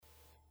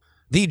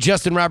The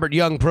Justin Robert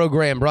Young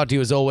program brought to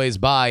you as always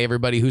by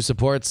everybody who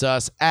supports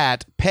us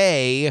at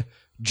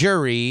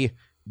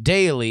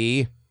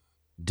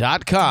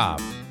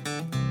payjurydaily.com.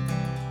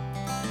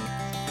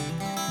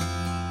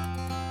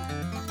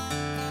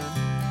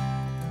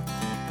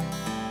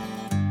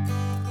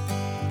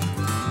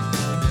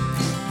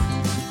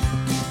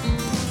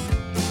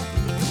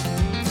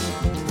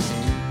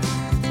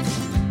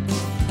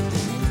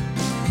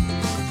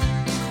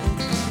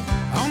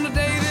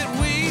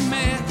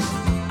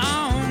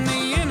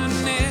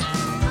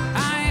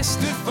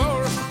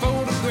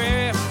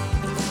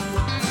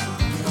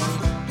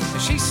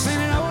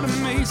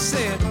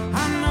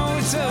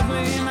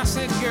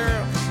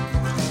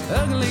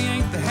 Ugly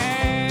ain't the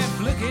half,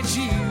 look at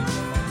you.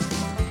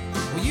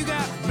 Well, you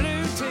got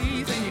blue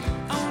teeth and you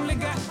only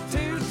got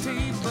two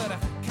teeth, but I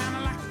kinda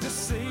like to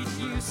see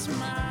you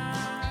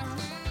smile.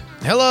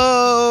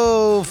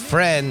 Hello,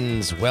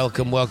 friends.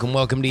 Welcome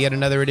to yet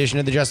another edition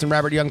of the Justin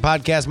Robert Young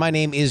podcast. My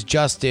name is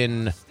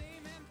Justin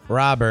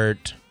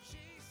Robert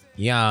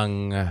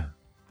Young.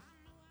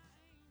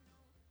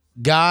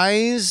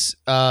 Guys,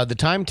 the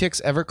time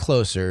ticks ever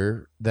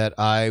closer that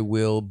I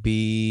will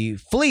be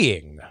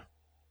fleeing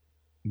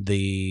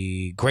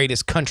the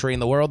greatest country in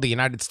the world, the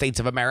United States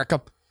of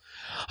America.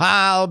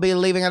 I'll be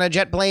leaving on a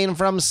jet plane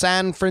from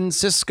San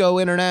Francisco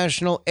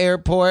International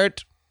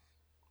Airport,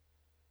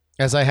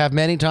 as I have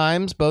many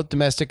times, both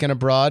domestic and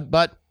abroad.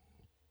 But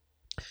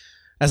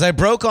as I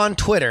broke on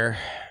Twitter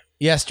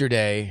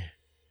yesterday,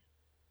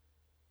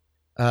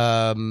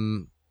 I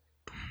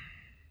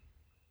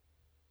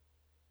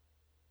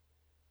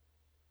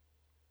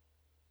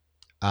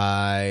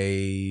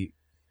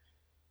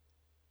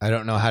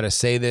don't know how to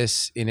say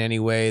this in any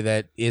way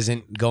that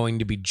isn't going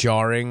to be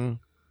jarring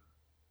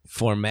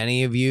for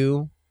many of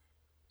you.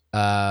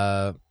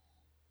 As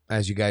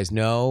you guys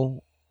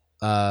know,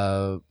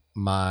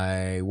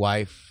 my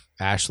wife,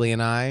 Ashley,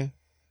 and I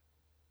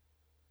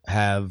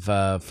have,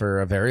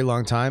 for a very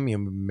long time,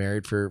 been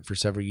married for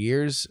several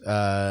years.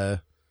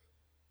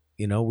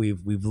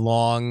 We've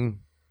long,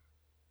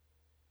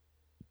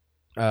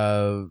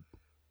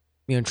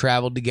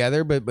 traveled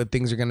together, but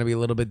things are going to be a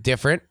little bit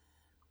different.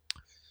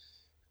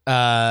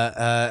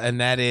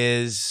 And that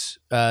is,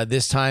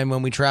 this time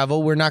when we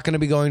travel, we're not going to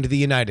be going to the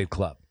United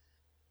Club.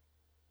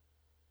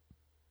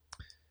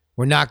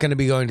 We're not going to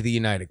be going to the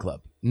United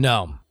Club.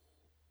 No.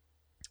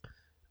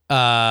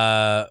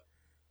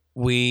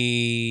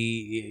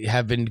 We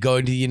have been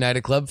going to the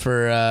United Club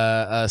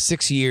for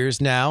 6 years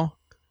now.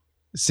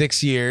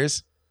 6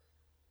 years.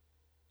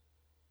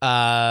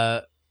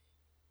 And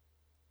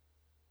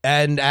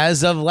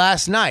as of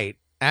last night,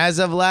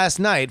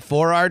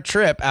 for our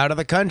trip out of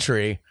the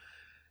country,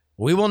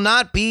 we will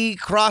not be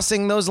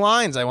crossing those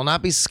lines. I will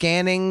not be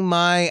scanning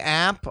my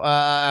app.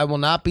 I will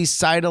not be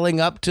sidling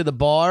up to the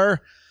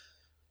bar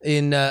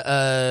in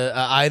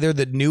either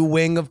the new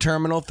wing of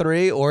Terminal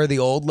 3 or the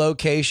old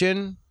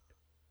location.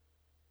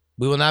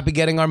 We will not be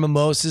getting our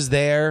mimosas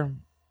there.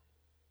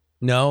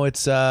 No,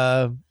 it's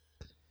a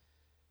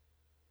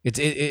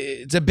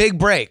big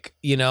break.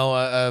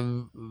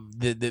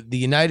 The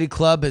United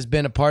Club has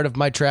been a part of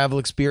my travel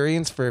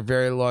experience for a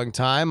very long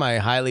time. I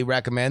highly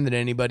recommend that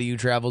anybody who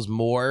travels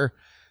more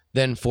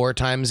than 4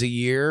 times a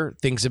year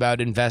thinks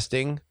about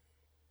investing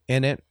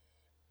in it.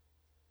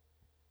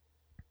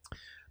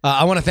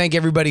 I want to thank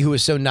everybody who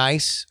was so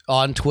nice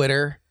on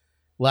Twitter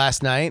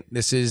last night.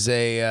 This is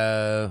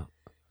obviously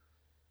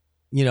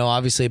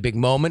a big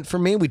moment for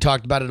me. We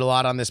talked about it a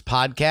lot on this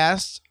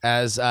podcast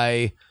as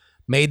I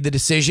made the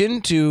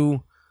decision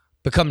to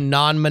become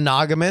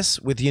non-monogamous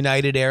with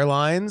United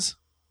Airlines.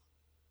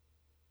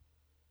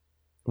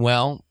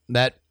 Well,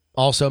 that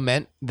also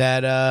meant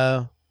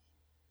that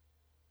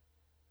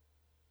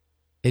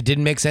it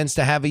didn't make sense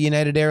to have a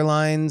United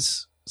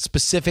Airlines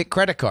specific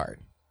credit card,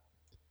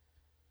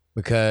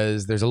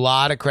 because there's a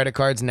lot of credit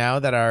cards now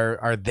that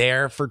are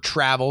there for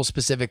travel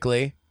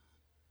specifically.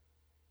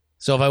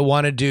 So if I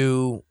wanted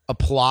to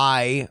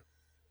apply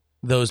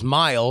those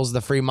miles,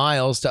 the free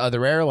miles, to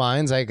other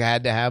airlines, I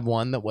had to have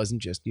one that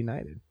wasn't just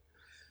United.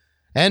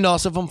 And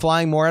also if I'm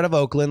flying more out of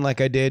Oakland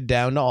like I did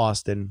down to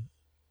Austin.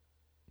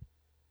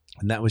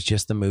 And that was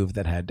just the move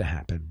that had to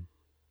happen.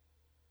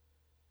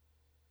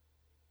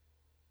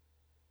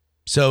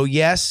 So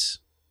yes,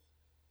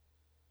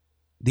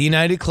 the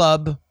United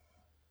Club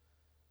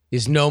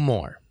is no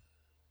more.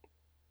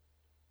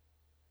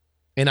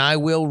 And I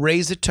will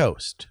raise a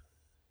toast.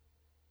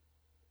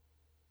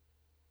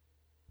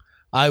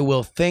 I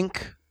will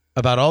think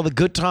about all the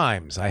good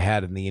times I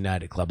had in the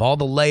United Club, all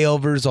the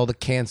layovers, all the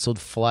canceled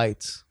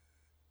flights,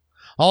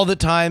 all the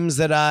times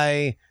that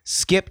I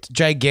skipped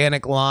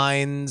gigantic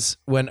lines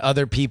when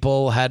other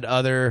people had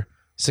other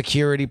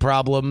security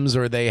problems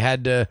or they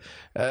had to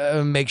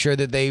make sure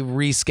that they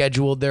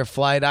rescheduled their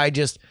flight. I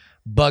just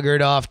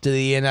buggered off to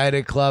the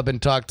United Club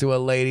and talked to a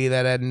lady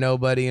that had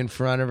nobody in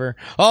front of her.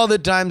 All the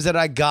times that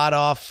I got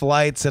off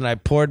flights and I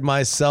poured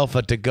myself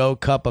a to-go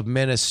cup of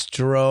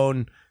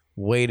minestrone,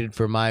 waited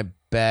for my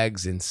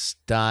bags in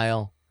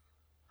style.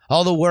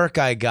 All the work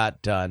I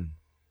got done.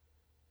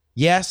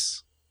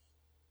 Yes,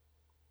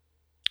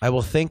 I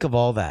will think of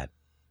all that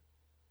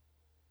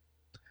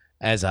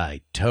as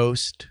I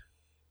toast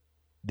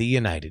the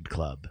United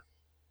Club.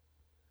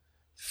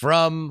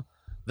 From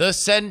the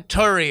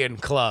Centurion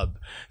Club,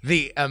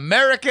 the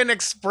American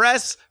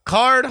Express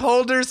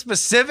cardholder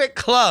specific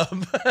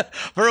club,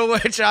 for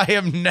which I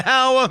am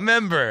now a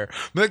member,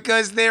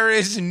 because there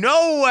is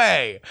no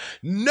way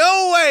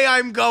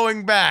I'm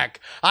going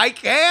back. I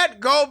can't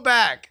go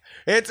back.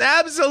 It's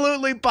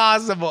absolutely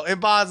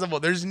impossible.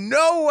 There's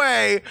no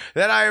way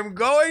that I am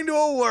going to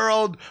a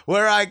world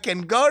where I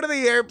can go to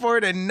the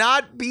airport and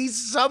not be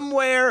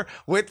somewhere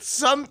with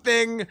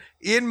something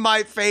in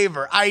my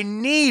favor. I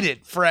need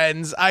it,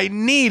 friends. I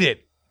need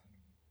it.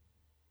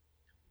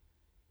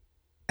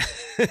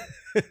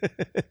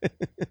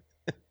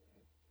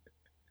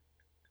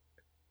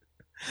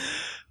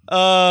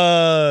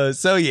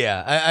 So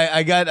yeah,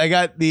 I got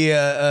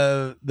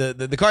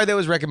the card that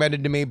was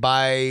recommended to me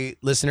by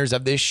listeners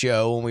of this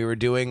show when we were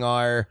doing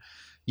our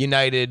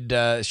United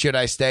should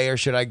I stay or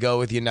should I go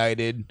with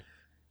United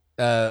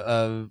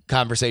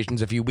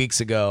conversations a few weeks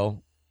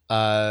ago.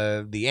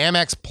 The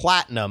Amex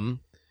Platinum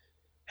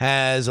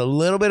has a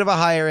little bit of a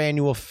higher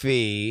annual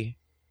fee,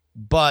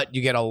 but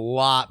you get a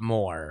lot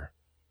more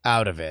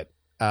out of it,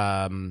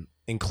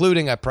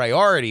 including a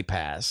priority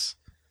pass,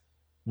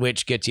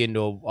 which gets you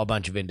into a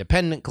bunch of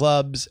independent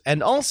clubs,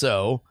 and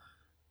also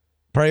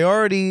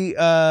priority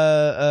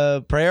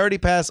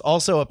pass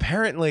also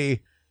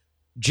apparently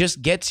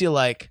just gets you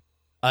like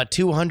a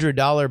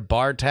 $200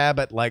 bar tab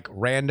at like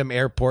random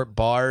airport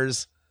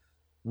bars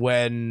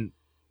when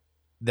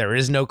there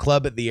is no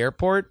club at the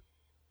airport,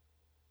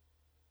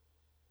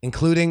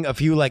 including a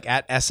few like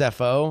at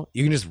SFO.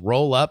 You can just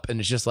roll up and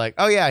it's just like,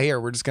 oh yeah,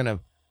 here, we're just gonna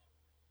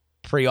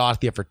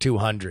pre-auth you for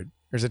 $200.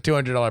 There's a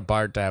 $200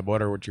 bar tab.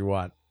 Order what you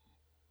want.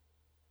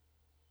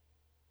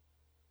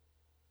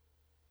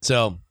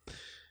 So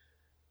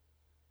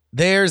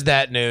there's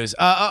that news.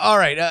 All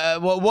right.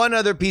 Well, one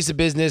other piece of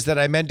business that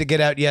I meant to get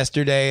out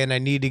yesterday and I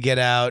need to get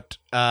out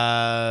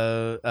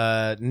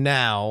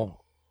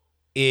now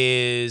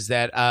is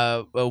that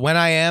when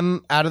I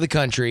am out of the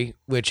country,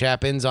 which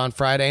happens on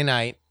Friday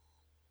night,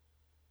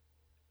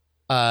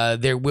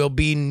 there will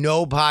be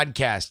no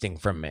podcasting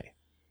from me.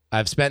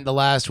 I've spent the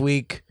last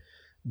week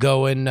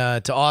going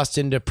to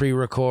Austin to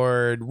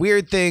pre-record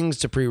Weird Things,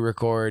 to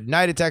pre-record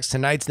Night Attacks.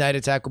 Tonight's Night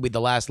Attack will be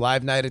the last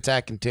live Night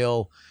Attack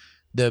until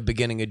the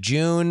beginning of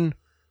June.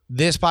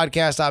 This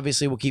podcast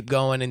obviously will keep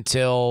going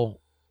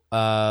until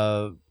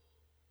the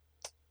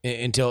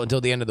end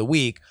of the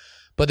week,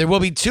 but there will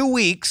be 2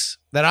 weeks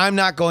that I'm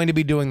not going to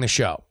be doing the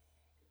show.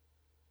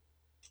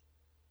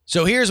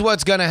 So here's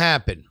what's going to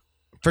happen.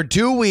 For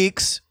 2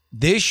 weeks,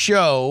 this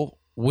show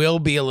will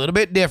be a little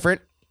bit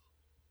different.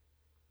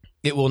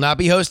 It will not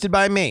be hosted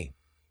by me,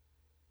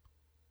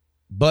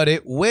 but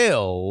it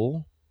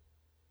will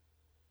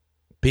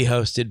be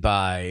hosted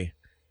by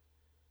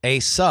a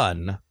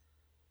son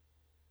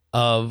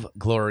of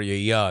Gloria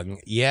Young.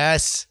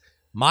 Yes,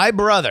 my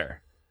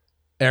brother,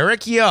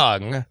 Eric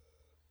Young,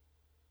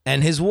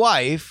 and his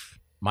wife,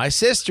 my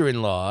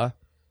sister-in-law,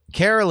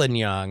 Carolyn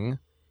Young,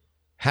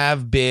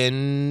 have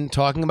been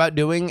talking about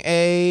doing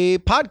a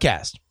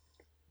podcast.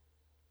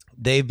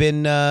 They've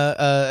been,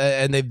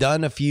 and they've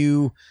done a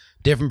few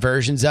different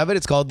versions of it.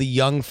 It's called the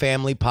Young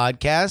Family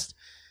Podcast.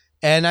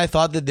 And I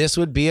thought that this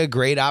would be a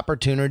great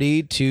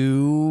opportunity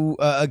to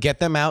get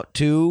them out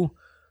to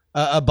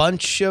a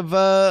bunch of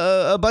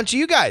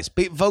you guys,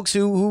 folks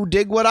who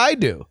dig what I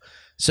do.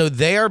 So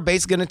they are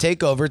basically going to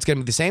take over. It's going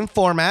to be the same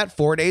format,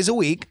 4 days a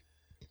week.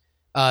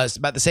 It's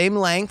about the same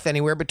length,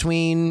 anywhere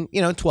between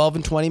 12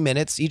 and 20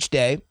 minutes each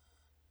day.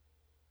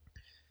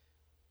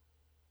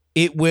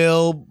 It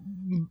will,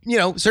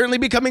 certainly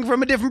be coming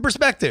from a different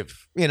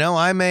perspective.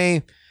 I'm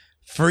a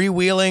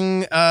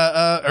freewheeling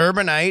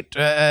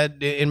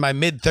urbanite in my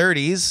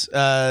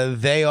mid-30s.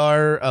 They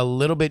are a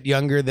little bit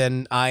younger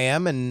than I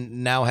am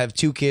and now have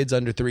 2 kids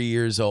under 3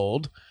 years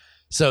old.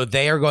 So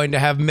they are going to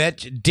have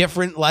met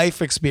different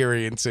life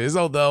experiences,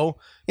 although,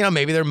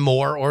 maybe they're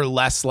more or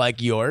less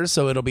like yours.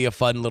 So it'll be a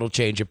fun little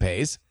change of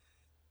pace.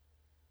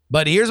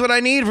 But here's what I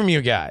need from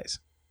you guys.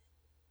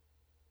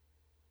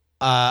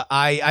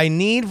 I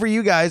need for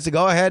you guys to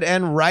go ahead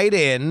and write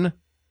in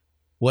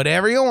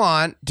whatever you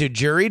want to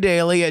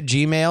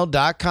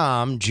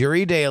jurydaily@gmail.com,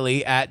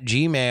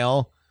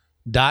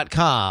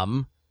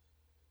 jurydaily@gmail.com.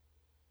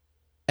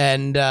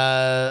 And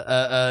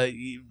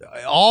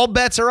all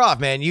bets are off,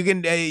 man. You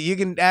can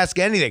ask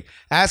anything.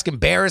 Ask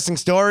embarrassing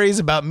stories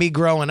about me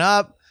growing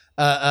up.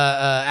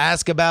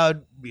 Ask about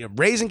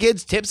raising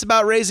kids, tips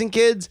about raising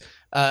kids.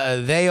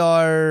 They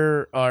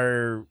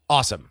are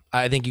awesome.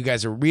 I think you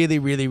guys are really,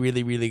 really,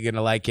 really, really going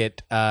to like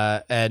it.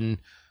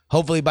 And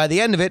hopefully by the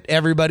end of it,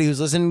 everybody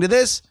who's listening to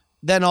this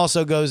then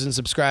also goes and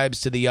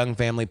subscribes to the Young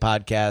Family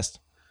Podcast.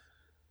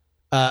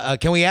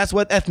 Can we ask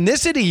what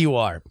ethnicity you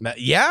are?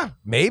 Yeah,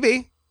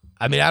 maybe.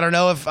 I mean, I don't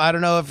know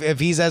if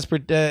he's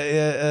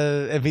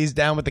if he's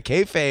down with the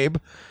kayfabe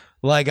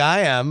like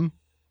I am.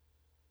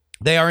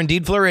 They are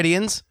indeed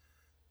Floridians.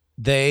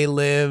 They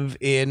live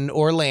in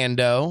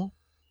Orlando.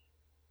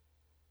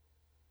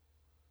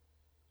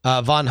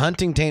 Von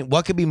Huntington,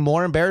 what could be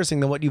more embarrassing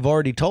than what you've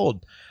already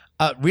told?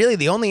 Really,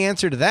 the only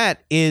answer to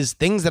that is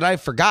things that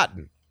I've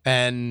forgotten.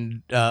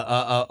 And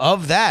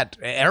of that,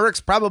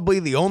 Eric's probably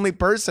the only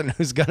person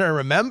who's going to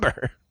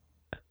remember.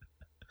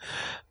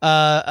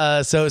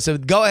 So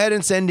go ahead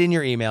and send in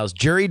your emails,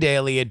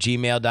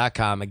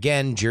 jurydaily@gmail.com.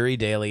 Again,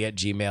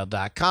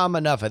 jurydaily@gmail.com.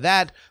 Enough of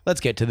that.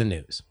 Let's get to the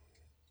news.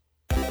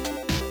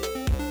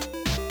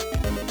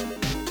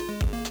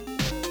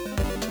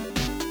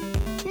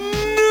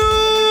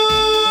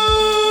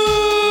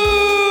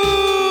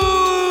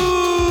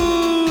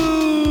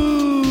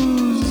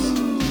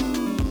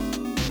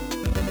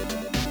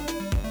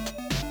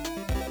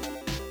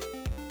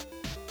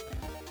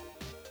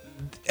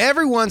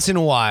 Every once in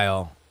a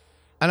while,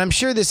 and I'm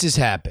sure this has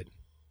happened,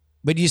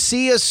 but you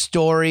see a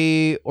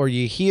story or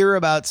you hear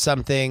about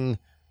something,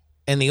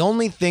 and the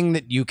only thing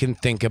that you can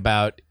think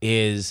about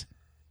is,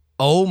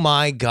 oh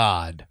my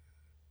God,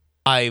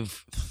 I've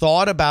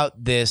thought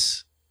about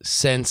this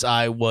since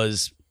I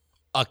was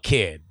a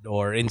kid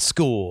or in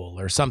school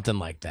or something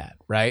like that,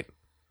 right?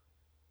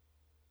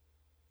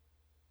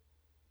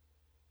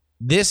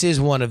 This is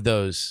one of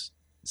those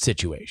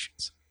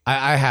situations.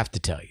 I have to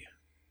tell you.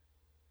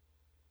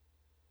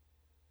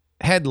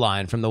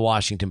 Headline from the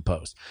Washington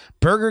Post.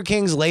 Burger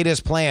King's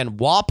latest plan,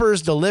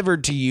 Whoppers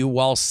delivered to you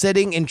while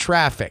sitting in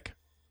traffic.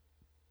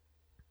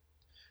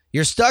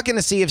 You're stuck in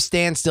a sea of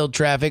standstill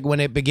traffic when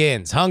it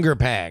begins. Hunger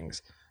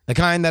pangs. The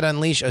kind that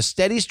unleash a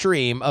steady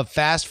stream of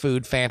fast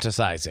food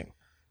fantasizing.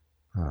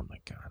 Oh my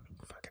God.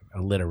 Fucking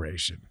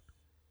alliteration.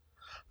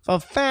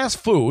 Of fast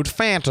food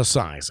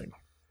fantasizing.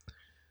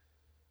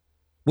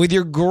 With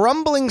your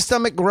grumbling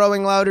stomach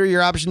growing louder,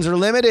 your options are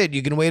limited.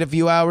 You can wait a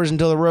few hours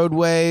until the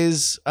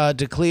roadways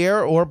to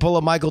clear, or pull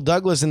a Michael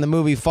Douglas in the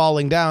movie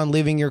Falling Down,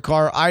 leaving your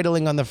car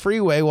idling on the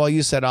freeway while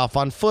you set off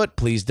on foot.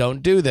 Please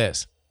don't do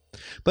this.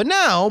 But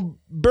now,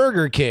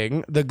 Burger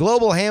King, the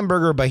global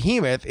hamburger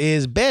behemoth,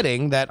 is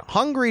betting that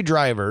hungry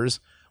drivers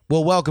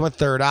will welcome a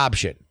third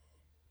option.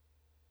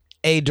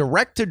 A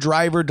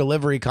direct-to-driver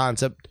delivery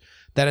concept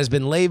that has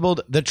been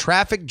labeled the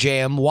Traffic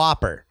Jam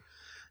Whopper.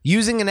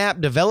 Using an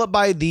app developed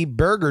by the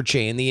burger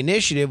chain, the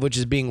initiative, which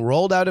is being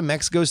rolled out in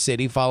Mexico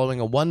City following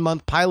a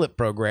 1-month pilot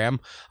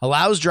program,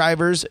 allows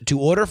drivers to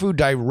order food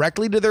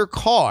directly to their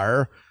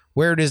car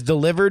where it is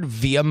delivered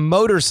via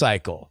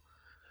motorcycle.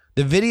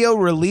 The video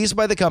released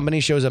by the company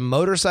shows a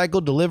motorcycle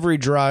delivery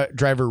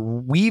driver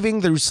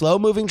weaving through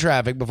slow-moving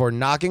traffic before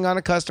knocking on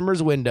a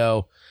customer's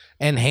window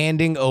and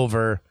handing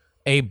over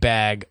a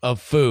bag of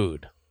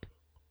food.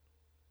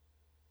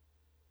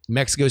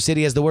 Mexico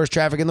City has the worst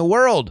traffic in the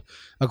world,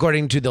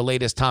 according to the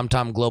latest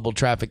TomTom Global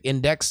Traffic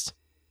Index,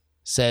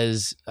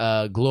 says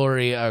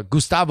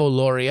Gustavo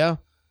Loria,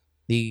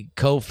 the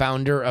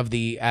co-founder of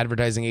the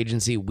advertising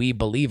agency We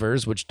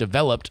Believers, which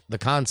developed the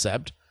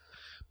concept.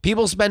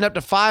 People spend up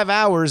to 5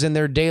 hours in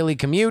their daily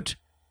commute,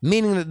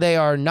 meaning that they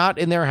are not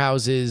in their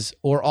houses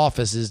or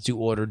offices to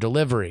order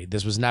delivery.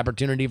 This was an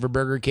opportunity for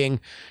Burger King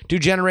to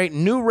generate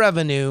new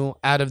revenue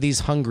out of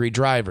these hungry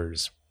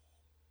drivers.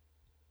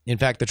 In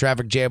fact, the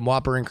Traffic Jam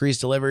Whopper increased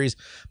deliveries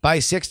by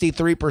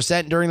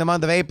 63% during the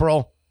month of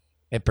April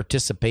at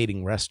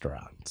participating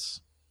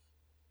restaurants.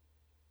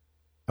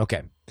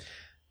 Okay,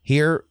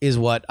 here is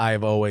what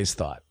I've always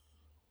thought.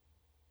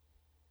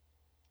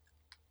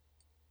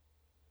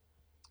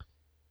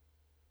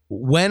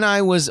 When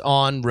I was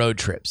on road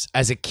trips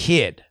as a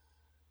kid,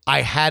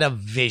 I had a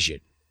vision,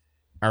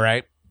 all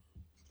right?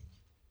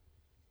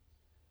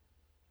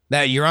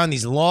 That you're on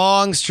these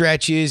long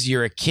stretches,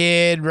 you're a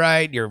kid,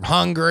 right? You're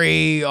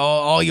hungry,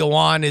 all you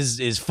want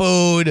is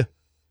food.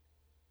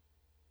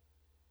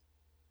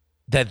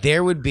 That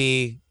there would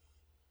be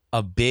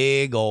a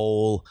big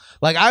old,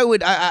 like I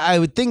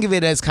would think of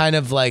it as kind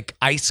of like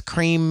ice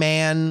cream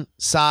man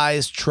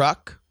sized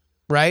truck,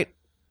 right?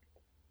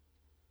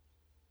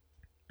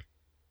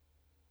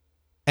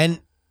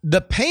 And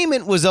the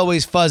payment was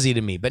always fuzzy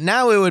to me, but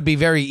now it would be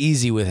very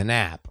easy with an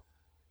app.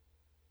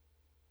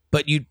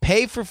 But you'd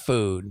pay for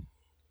food,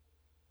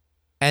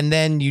 and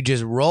then you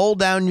just roll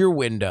down your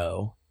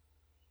window,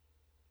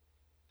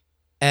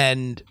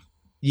 and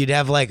you'd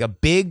have like a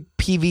big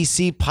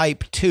PVC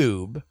pipe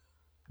tube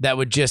that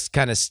would just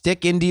kind of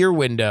stick into your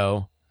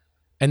window,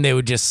 and they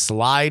would just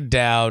slide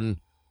down,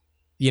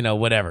 you know,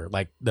 whatever,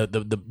 like the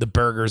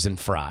burgers and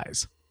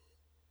fries.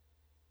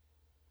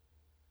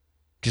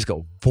 Just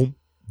go boom,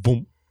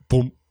 boom,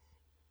 boom.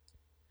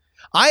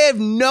 I have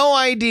no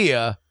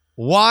idea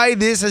why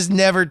this has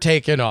never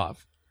taken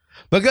off.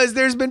 Because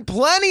there's been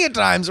plenty of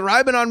times where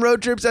I've been on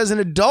road trips as an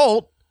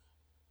adult,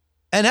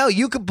 and hell,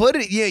 you could put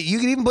it, yeah, you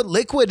could even put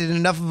liquid in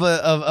enough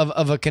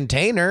of a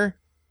container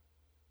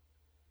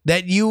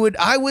that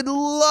I would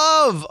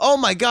love. Oh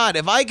my God,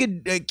 if I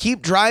could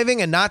keep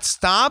driving and not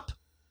stop,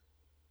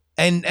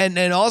 and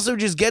also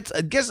just get,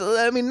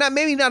 I mean,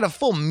 maybe not a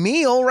full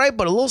meal, right,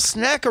 but a little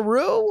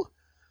snackaroo.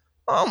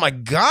 Oh my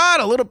God,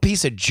 a little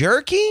piece of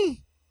jerky.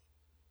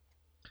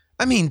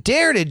 I mean,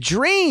 dare to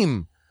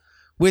dream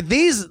with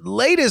these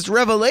latest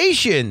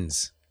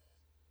revelations.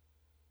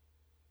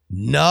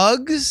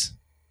 Nugs.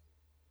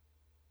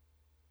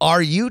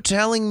 Are you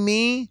telling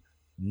me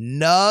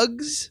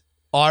nugs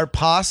are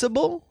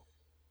possible?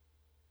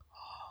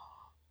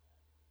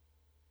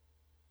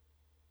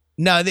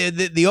 Now,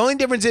 the only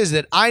difference is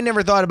that I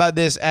never thought about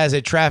this as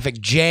a traffic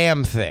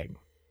jam thing,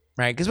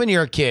 right? Because when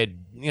you're a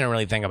kid, you don't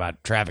really think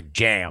about traffic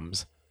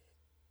jams.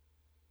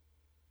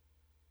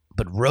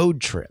 But road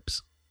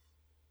trips.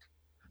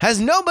 Has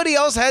nobody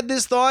else had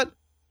this thought?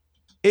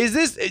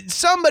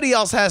 Somebody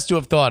else has to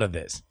have thought of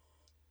this.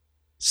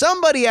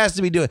 Somebody has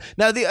to be doing.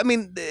 Now,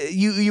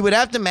 you would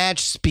have to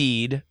match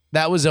speed.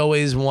 That was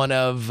always one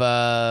of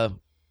my.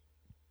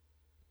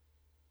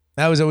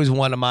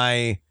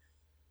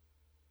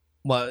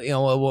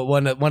 Well,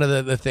 one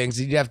of the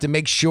things you'd have to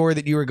make sure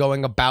that you were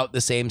going about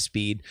the same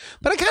speed.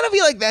 But I kind of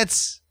feel like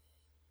that's,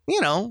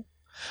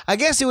 I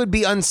guess it would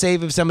be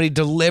unsafe if somebody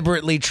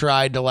deliberately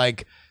tried to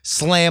like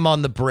slam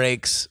on the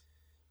brakes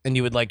and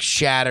you would like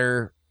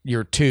shatter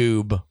your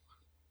tube.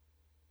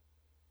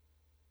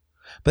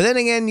 But then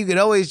again, you could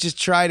always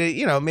just try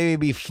to, maybe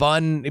be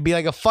fun. It'd be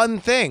like a fun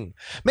thing.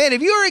 Man,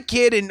 if you were a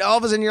kid and all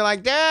of a sudden you're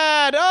like,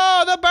 Dad,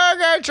 the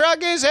burger truck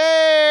is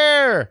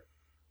here.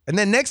 And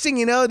then next thing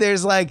you know,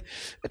 there's like,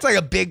 it's like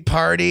a big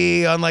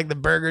party on like the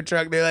burger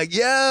truck. They're like,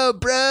 yo,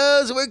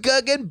 bros, we're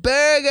cooking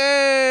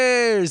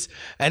burgers.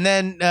 And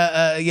then,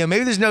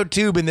 maybe there's no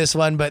tube in this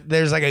one, but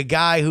there's like a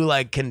guy who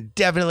like can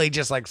definitely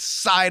just like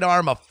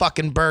sidearm a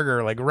fucking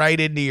burger, like right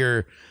into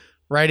your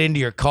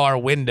car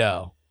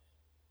window.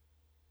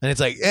 And it's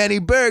like, any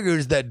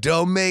burgers that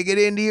don't make it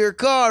into your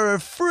car are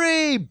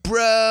free,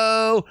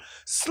 bro.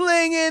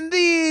 Slinging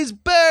these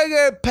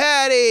burger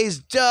patties,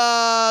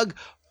 dog.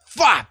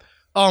 Fuck.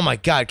 Oh, my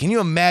God. Can you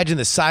imagine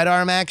the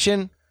sidearm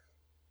action?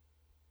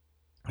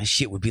 This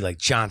shit would be like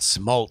John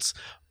Smoltz.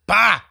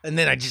 Bah! And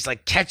then I just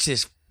like catch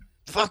this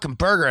fucking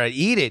burger and I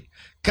eat it.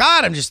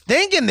 God, I'm just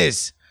thinking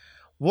this.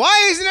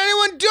 Why isn't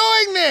anyone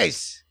doing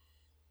this?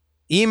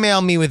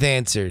 Email me with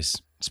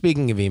answers.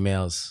 Speaking of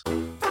emails.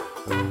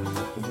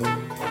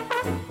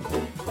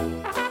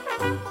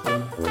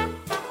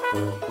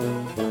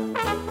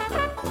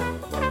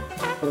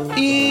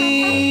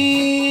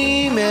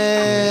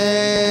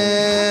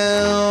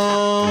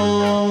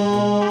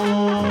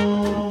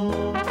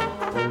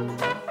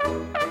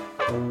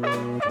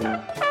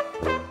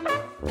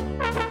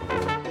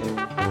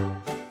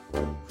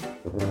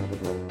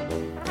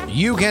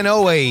 You can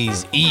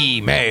always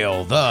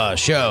email the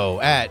show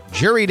at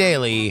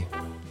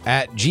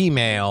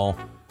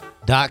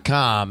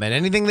jurydaily@gmail.com. And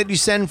anything that you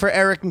send for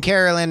Eric and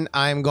Carolyn,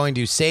 I'm going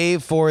to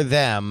save for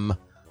them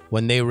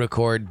when they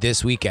record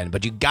this weekend.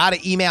 But you got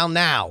to email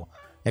now.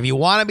 If you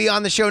want to be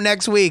on the show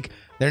next week,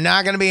 they're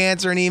not going to be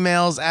answering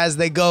emails as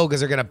they go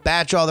because they're going to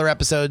batch all their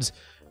episodes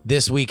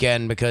this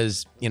weekend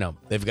because,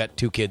 they've got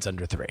 2 kids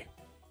under 3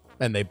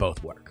 and they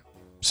both work.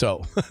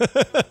 So...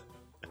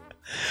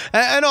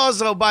 And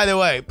also, by the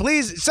way,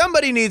 please,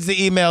 somebody needs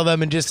to email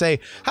them and just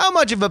say, how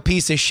much of a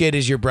piece of shit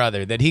is your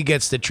brother that he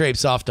gets to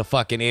traipse off to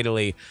fucking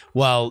Italy?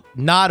 Well,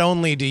 not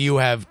only do you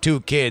have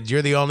 2 kids,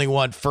 you're the only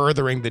one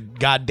furthering the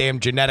goddamn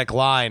genetic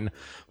line,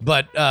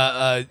 but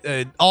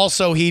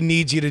also he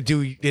needs you to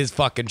do his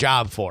fucking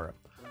job for him,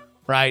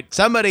 right?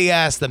 Somebody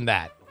ask them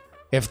that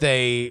if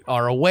they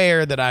are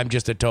aware that I'm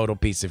just a total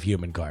piece of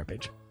human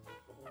garbage.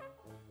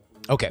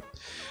 Okay.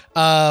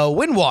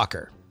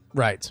 Windwalker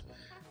writes,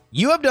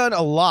 you have done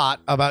a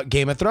lot about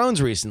Game of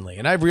Thrones recently,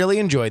 and I've really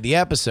enjoyed the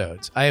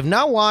episodes. I have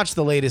not watched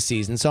the latest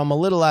season, so I'm a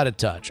little out of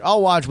touch.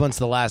 I'll watch once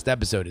the last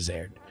episode is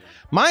aired.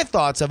 My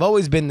thoughts have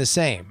always been the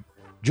same.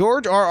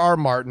 George R.R.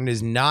 Martin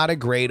is not a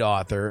great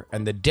author,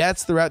 and the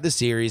deaths throughout the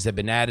series have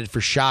been added for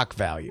shock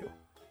value.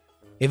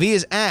 If he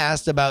is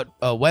asked about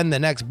when the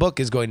next book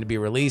is going to be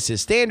released,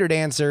 his standard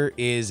answer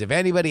is, if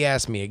anybody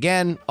asks me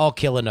again, I'll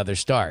kill another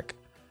Stark.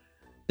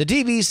 The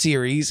TV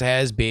series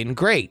has been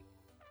great.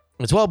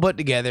 It's well put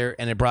together,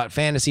 and it brought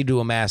fantasy to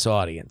a mass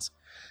audience.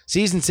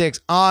 Season 6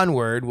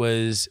 onward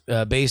was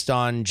based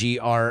on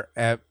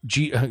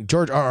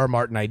George R.R.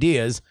 Martin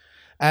ideas,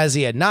 as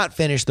he had not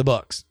finished the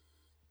books.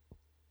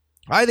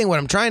 I think what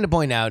I'm trying to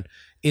point out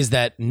is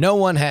that no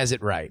one has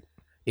it right.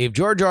 If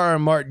George R.R.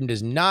 Martin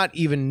does not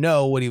even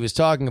know what he was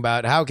talking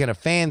about, how can a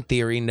fan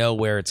theory know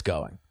where it's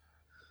going?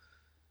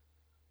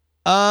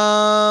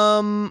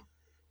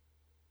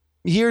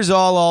 Here's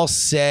all I'll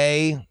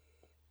say.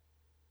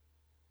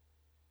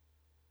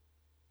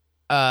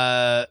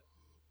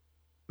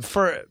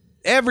 For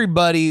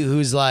everybody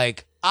who's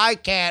like, I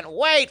can't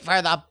wait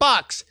for the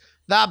books.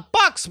 The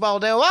books will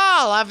do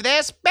all of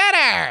this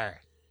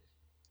better.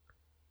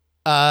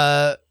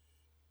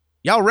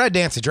 Y'all read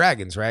Dance of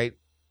Dragons, right?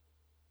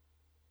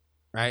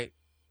 Right?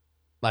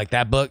 Like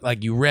that book,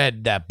 like you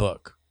read that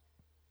book.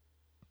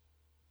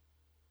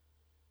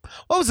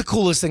 What was the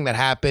coolest thing that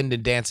happened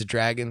in Dance of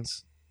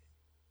Dragons?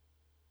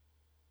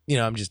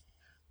 I'm just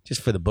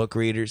for the book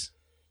readers,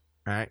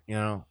 right?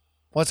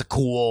 What's a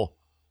cool,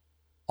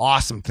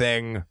 awesome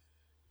thing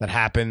that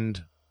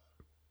happened?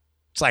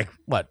 It's like,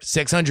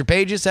 600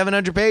 pages,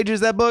 700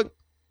 pages, that book?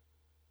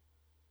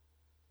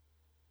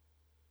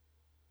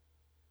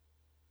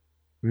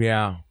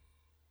 Yeah.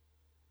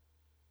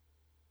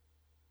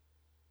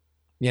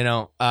 You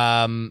know,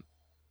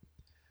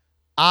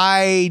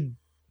 I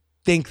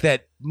think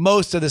that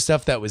most of the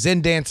stuff that was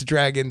in Dance of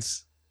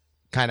Dragons,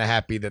 kind of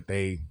happy that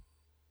they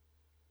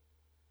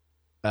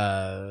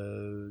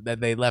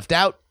left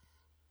out.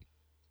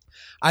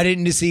 I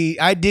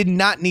did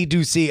not need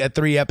to see a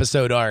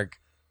 3-episode arc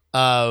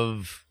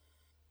of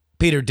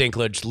Peter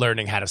Dinklage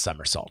learning how to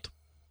somersault.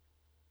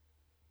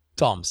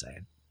 That's all I'm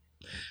saying.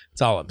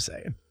 That's all I'm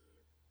saying.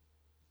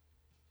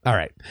 All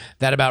right.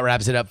 That about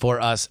wraps it up for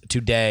us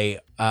today.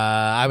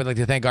 I would like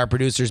to thank our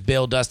producers,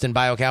 Bill, Dustin,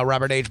 BioCal,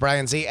 Robert H.,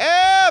 Brian C.,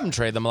 M.,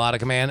 Trey the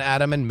Melodica Man,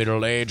 Adam, and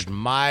middle-aged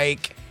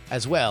Mike,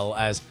 as well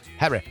as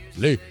Harry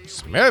Lee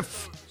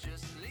Smith.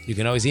 You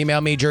can always email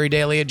me,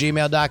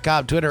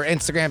 jurydaily@gmail.com, Twitter,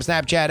 Instagram,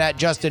 Snapchat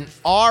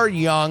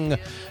 @JustinRYoung.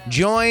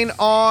 Join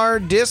our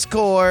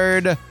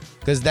Discord,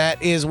 because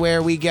that is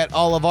where we get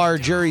all of our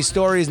jury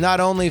stories, not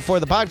only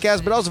for the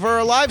podcast, but also for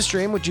our live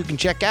stream, which you can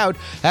check out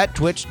at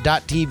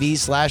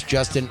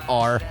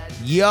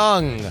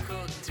twitch.tv/JustinRYoung.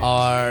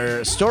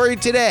 Our story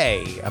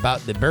today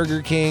about the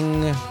Burger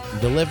King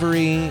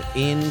delivery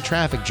in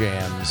traffic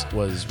jams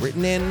was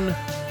written in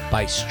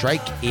by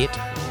Strike It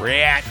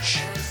Rich.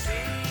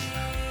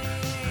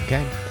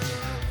 Okay.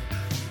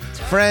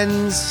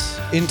 Friends,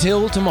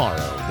 until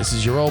tomorrow, this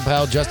is your old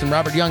pal Justin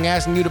Robert Young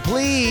asking you to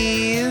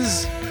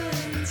please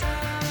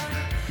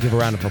give a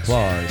round of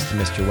applause to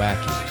Mr.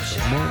 Wacky.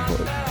 But more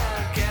important,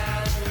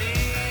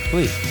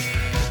 please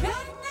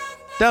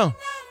don't.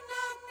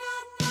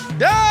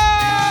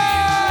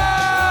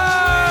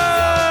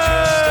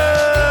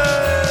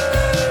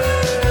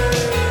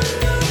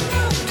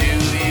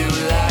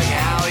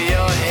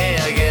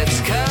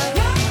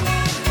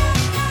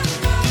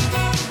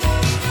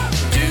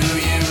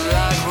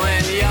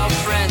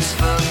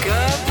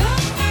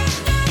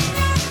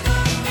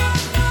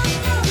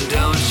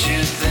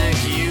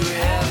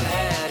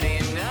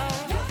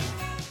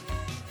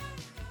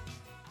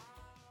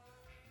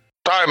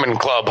 Diamond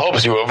Club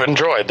hopes you have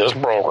enjoyed this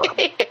program.